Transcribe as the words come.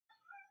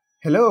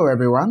Hello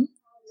everyone.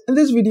 In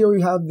this video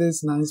we have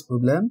this nice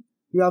problem.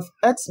 You have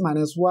x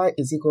minus y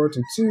is equal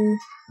to 2,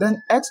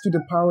 then x to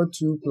the power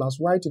 2 plus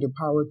y to the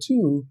power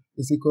 2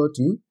 is equal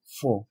to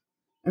 4.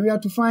 And we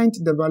have to find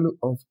the value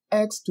of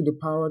x to the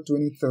power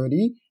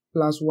 2030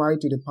 plus y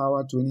to the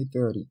power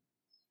 2030.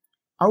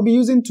 I'll be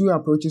using two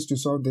approaches to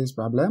solve this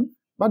problem.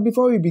 But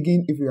before we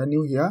begin, if you are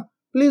new here,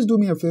 please do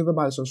me a favor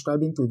by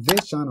subscribing to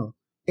this channel.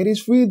 It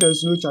is free,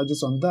 there's no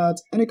charges on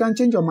that, and you can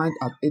change your mind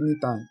at any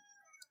time.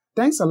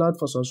 Thanks a lot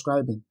for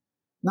subscribing.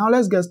 Now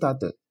let's get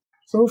started.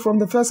 So from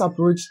the first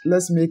approach,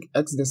 let's make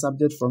x the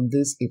subject from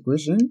this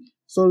equation.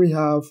 So we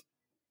have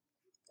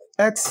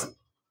x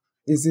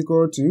is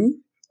equal to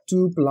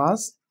 2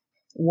 plus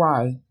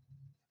y.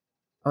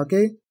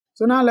 Okay,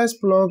 so now let's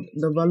plug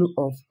the value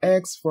of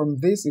x from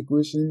this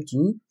equation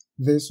to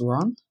this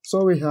one.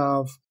 So we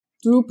have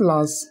 2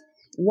 plus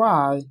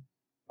y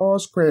all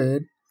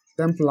squared,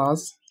 then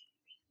plus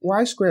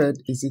y squared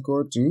is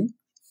equal to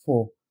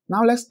 4.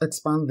 Now let's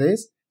expand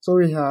this. So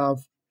we have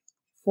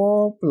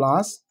 4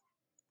 plus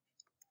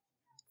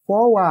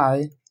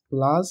 4y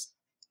plus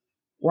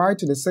y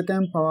to the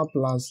second power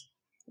plus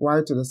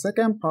y to the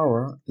second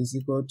power is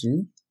equal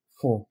to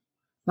 4.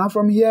 Now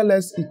from here,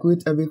 let's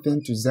equate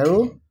everything to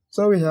 0.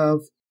 So we have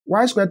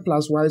y squared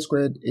plus y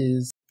squared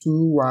is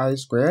 2y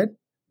squared,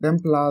 then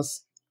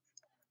plus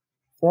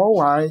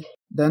 4y,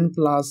 then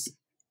plus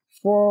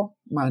 4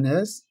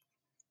 minus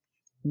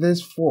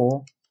this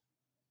 4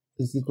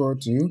 is equal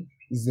to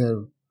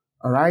 0.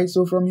 Alright,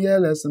 so from here,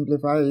 let's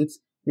simplify it.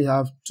 We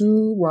have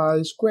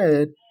 2y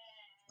squared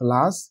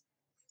plus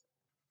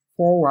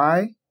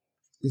 4y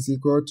is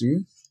equal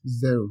to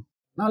 0.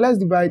 Now let's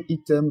divide each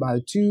term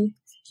by 2.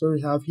 So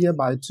we have here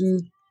by 2,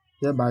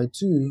 here by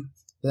 2,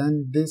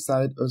 then this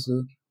side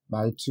also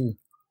by 2.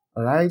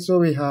 Alright, so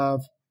we have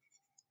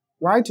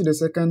y to the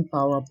second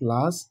power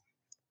plus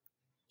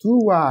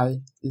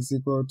 2y is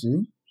equal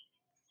to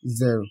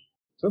 0.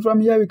 So from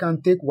here, we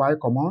can take y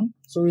common.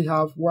 So we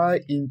have y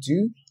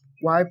into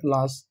y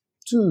plus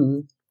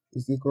 2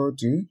 is equal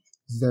to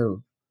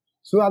 0.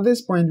 So at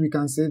this point, we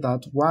can say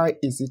that y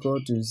is equal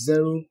to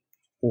 0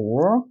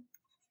 or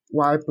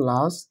y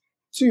plus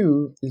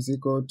 2 is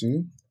equal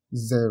to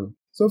 0.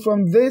 So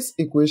from this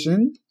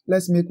equation,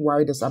 let's make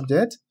y the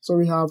subject. So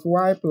we have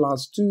y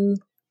plus 2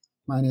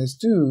 minus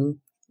 2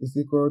 is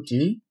equal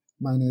to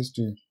minus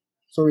 2.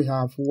 So we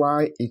have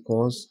y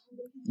equals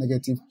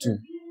negative 2.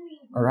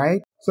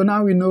 Alright, so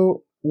now we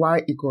know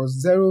y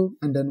equals 0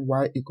 and then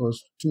y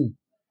equals 2.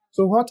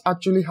 So what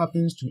actually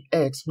happens to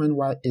x when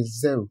y is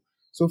 0?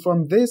 So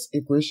from this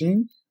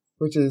equation,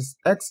 which is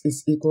x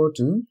is equal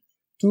to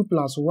 2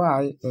 plus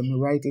y, let me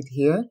write it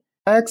here,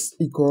 x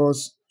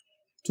equals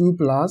 2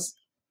 plus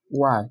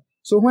y.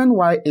 So when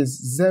y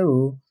is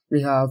 0,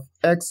 we have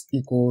x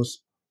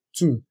equals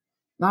 2.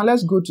 Now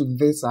let's go to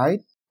this side.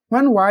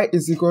 When y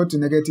is equal to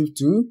negative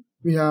 2,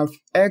 we have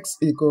x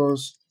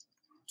equals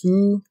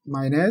 2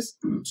 minus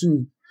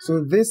 2.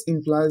 So this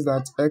implies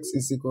that x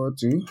is equal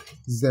to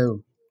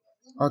 0.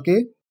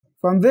 Okay,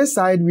 from this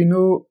side, we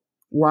know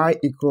y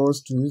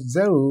equals to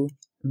 0,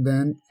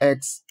 then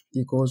x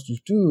equals to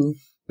 2.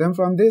 Then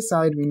from this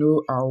side, we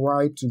know our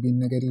y to be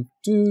negative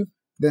 2,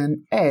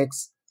 then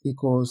x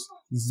equals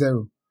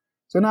 0.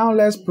 So now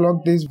let's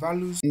plug these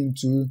values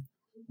into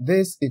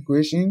this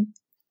equation.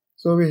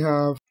 So we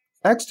have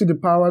x to the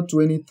power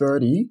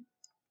 2030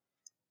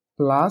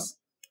 plus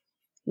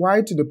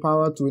y to the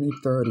power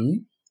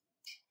 2030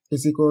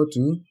 is equal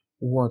to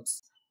what?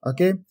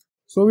 Okay,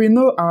 so we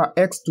know our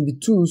x to be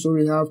 2, so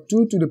we have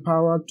 2 to the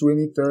power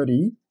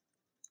 2030,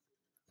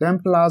 then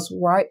plus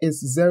y is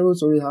 0,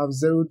 so we have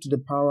 0 to the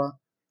power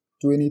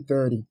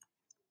 2030.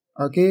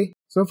 Okay,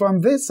 so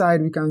from this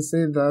side, we can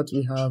say that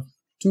we have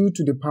 2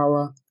 to the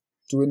power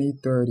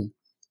 2030.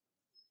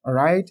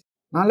 Alright,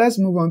 now let's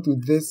move on to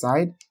this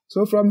side.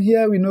 So from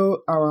here, we know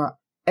our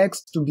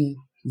x to be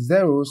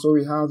 0, so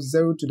we have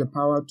 0 to the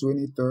power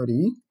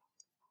 2030,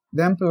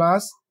 then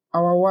plus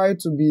our y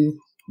to be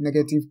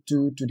negative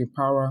 2 to the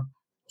power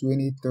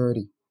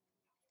 2030.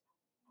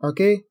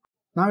 Okay,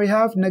 now we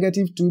have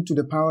negative 2 to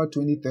the power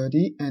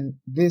 2030, and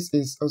this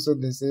is also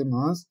the same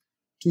as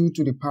 2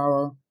 to the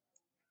power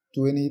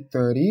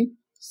 2030,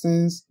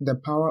 since the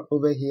power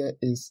over here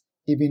is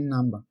even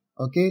number.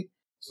 Okay,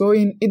 so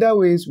in either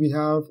ways, we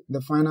have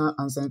the final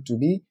answer to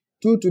be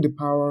 2 to the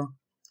power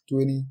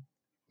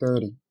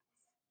 2030.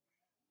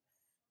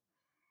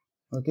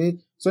 Okay,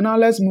 so now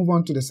let's move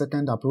on to the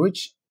second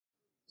approach.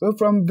 So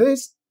from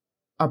this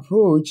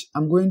approach,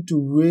 I'm going to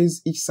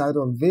raise each side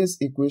of this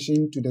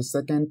equation to the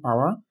second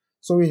power.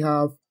 So we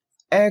have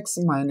x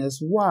minus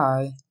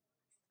y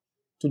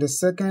to the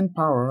second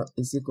power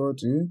is equal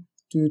to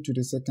 2 to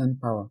the second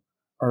power.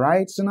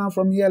 Alright, so now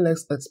from here,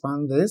 let's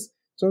expand this.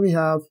 So we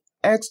have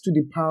x to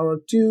the power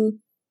 2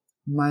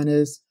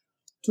 minus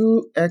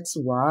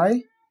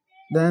 2xy,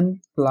 then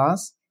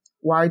plus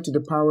y to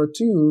the power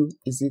 2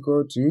 is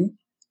equal to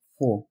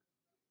 4.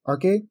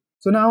 Okay,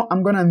 so now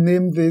I'm going to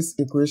name this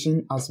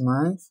equation as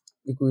my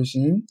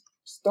equation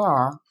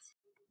star.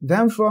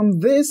 Then from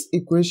this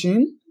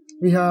equation,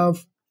 we have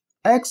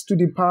x to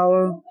the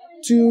power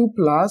 2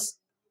 plus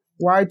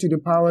y to the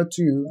power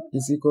 2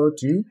 is equal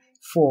to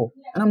 4.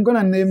 And I'm going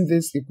to name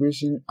this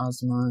equation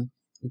as my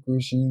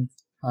equation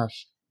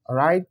hash.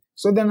 Alright,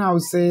 so then I'll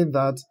say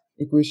that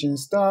equation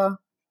star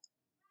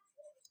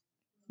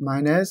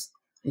minus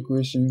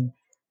equation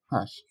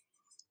hash.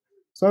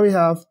 So we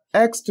have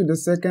x to the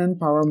second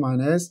power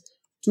minus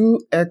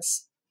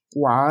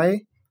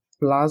 2xy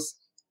plus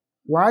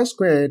y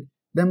squared,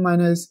 then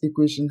minus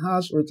equation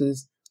hash, which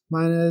is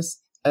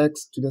minus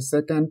x to the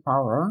second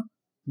power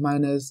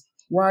minus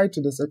y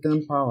to the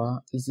second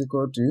power is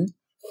equal to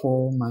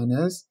 4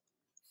 minus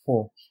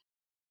 4.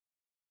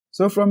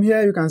 So from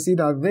here you can see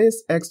that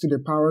this x to the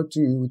power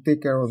 2 will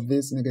take care of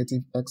this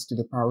negative x to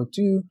the power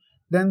 2.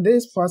 Then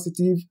this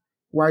positive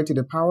y to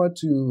the power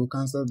 2 will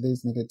cancel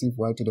this negative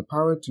y to the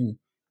power 2.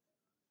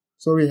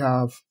 So we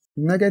have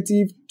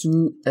negative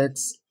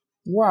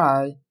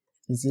 2xy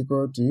is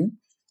equal to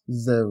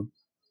 0.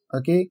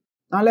 Okay,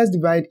 now let's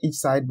divide each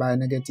side by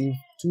negative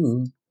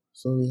 2.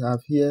 So we have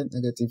here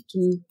negative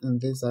 2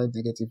 and this side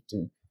negative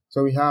 2.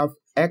 So we have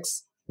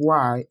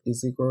xy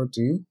is equal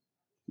to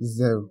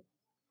 0.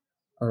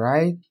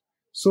 Alright,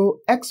 so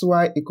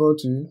xy equal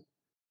to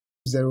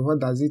 0, what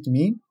does it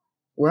mean?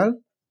 Well,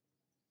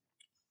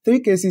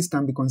 3 cases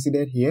can be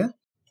considered here.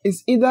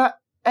 It's either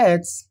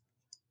x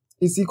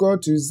is equal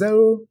to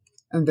 0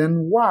 and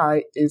then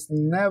y is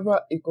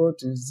never equal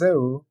to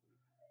 0.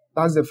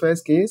 That's the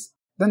first case.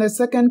 Then the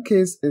second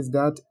case is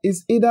that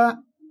it's either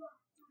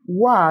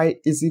y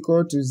is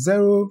equal to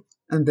 0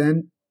 and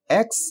then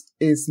x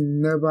is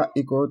never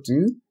equal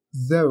to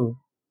 0.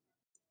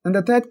 And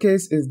the third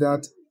case is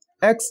that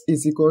x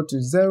is equal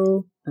to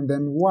 0 and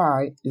then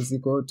y is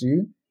equal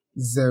to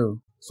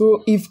 0.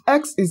 So if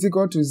x is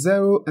equal to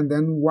 0 and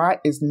then y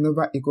is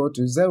never equal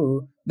to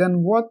 0,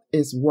 then what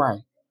is y?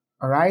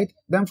 Alright,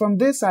 then from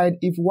this side,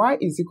 if y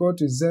is equal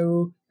to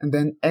 0 and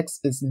then x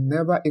is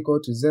never equal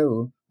to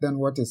 0, then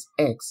what is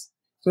x?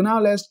 So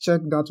now let's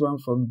check that one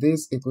from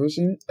this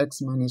equation, x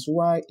minus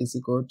y is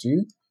equal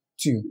to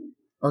 2.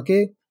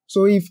 Okay,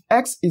 so if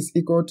x is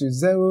equal to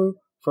 0,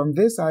 from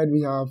this side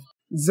we have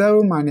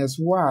 0 minus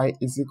y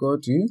is equal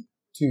to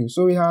 2.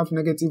 So we have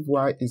negative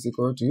y is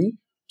equal to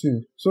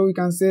 2. So we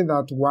can say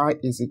that y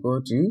is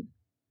equal to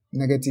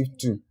negative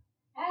 2.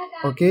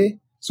 Okay,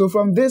 so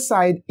from this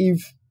side,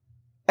 if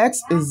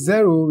x is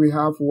 0, we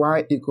have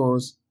y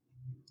equals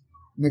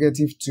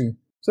negative 2.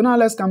 So now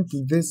let's come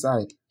to this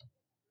side.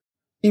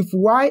 If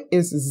y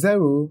is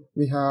 0,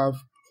 we have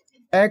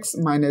x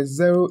minus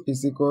 0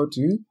 is equal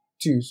to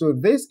 2. So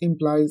this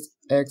implies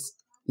x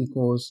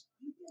equals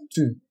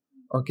 2.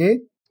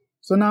 Okay?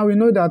 So now we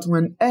know that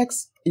when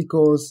x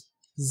equals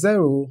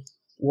 0,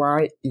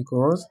 y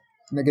equals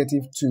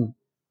negative 2.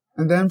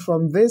 And then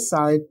from this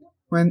side,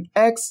 when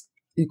x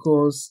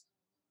equals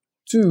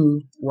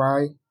 2,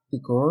 y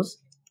equals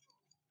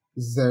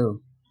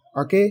 0.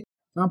 Okay?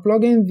 Now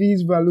plugging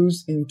these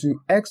values into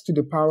x to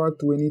the power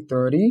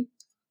 2030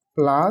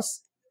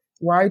 plus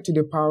y to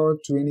the power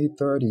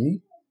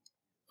 2030.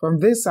 From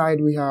this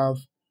side, we have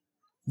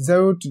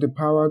 0 to the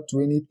power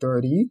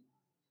 2030,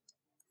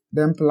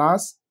 then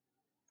plus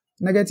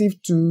negative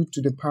 2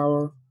 to the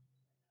power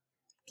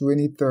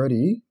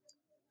 2030.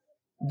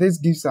 This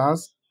gives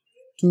us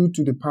 2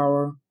 to the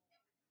power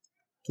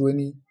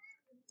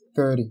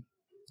 2030,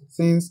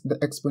 since the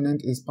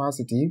exponent is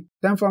positive.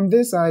 Then from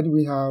this side,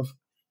 we have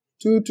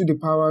 2 to the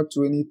power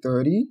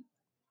 2030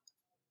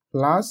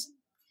 plus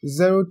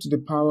 0 to the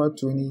power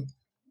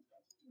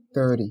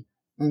 2030.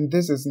 And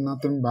this is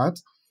nothing but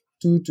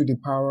 2 to the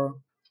power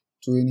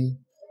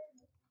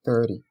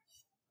 2030.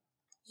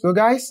 So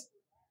guys,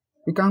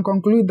 we can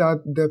conclude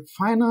that the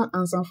final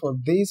answer for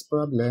this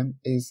problem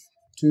is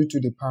 2 to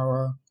the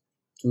power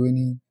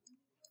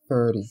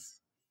 2030.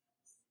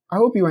 I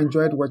hope you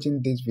enjoyed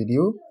watching this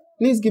video.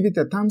 Please give it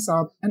a thumbs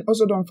up and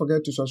also don't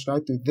forget to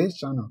subscribe to this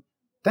channel.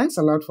 Thanks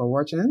a lot for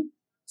watching.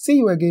 See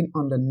you again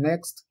on the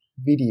next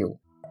video.